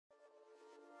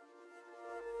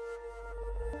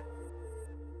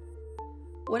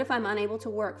What if I'm unable to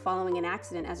work following an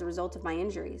accident as a result of my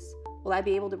injuries? Will I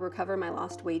be able to recover my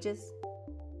lost wages?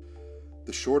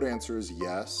 The short answer is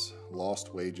yes.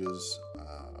 Lost wages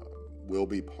will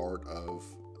be part of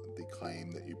the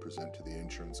claim that you present to the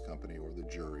insurance company or the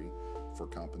jury for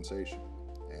compensation.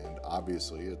 And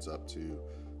obviously it's up to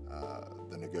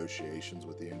the negotiations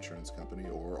with the insurance company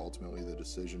or ultimately the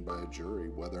decision by a jury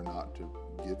whether or not to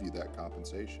give you that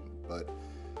compensation. But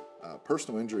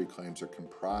personal injury claims are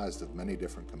comprised of many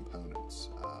different components.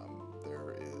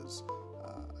 There is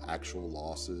actual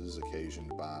losses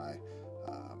occasioned by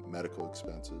medical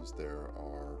expenses. There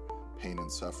are pain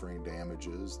and suffering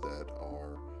damages that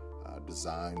are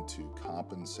designed to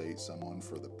compensate someone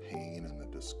for the pain and the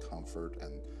discomfort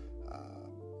and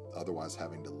otherwise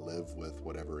having to live with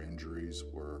whatever injuries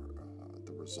were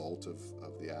the result of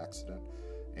the accident.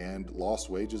 And lost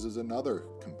wages is another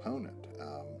component.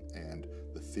 And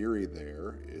the theory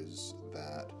there is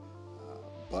that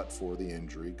but for the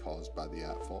injury caused by the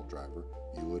at-fault driver,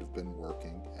 you would have been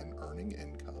working and earning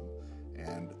income,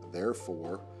 and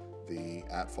therefore the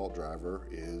at-fault driver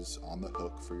is on the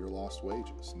hook for your lost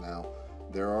wages. Now,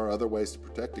 there are other ways to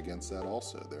protect against that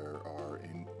also. There are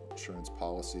insurance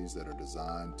policies that are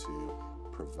designed to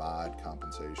provide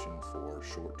compensation for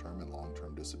short-term and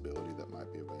long-term disability that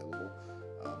might be available.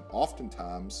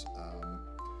 Oftentimes,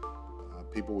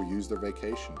 people will use their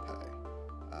vacation pay,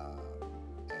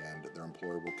 and their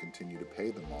employer will continue to pay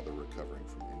them while they're recovering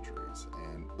from injuries.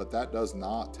 But that does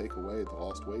not take away the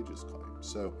lost wages claim.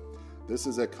 So this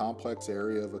is a complex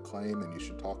area of a claim, and you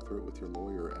should talk through it with your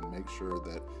lawyer and make sure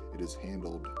that it is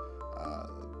handled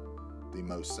the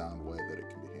most sound way that it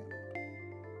can be handled.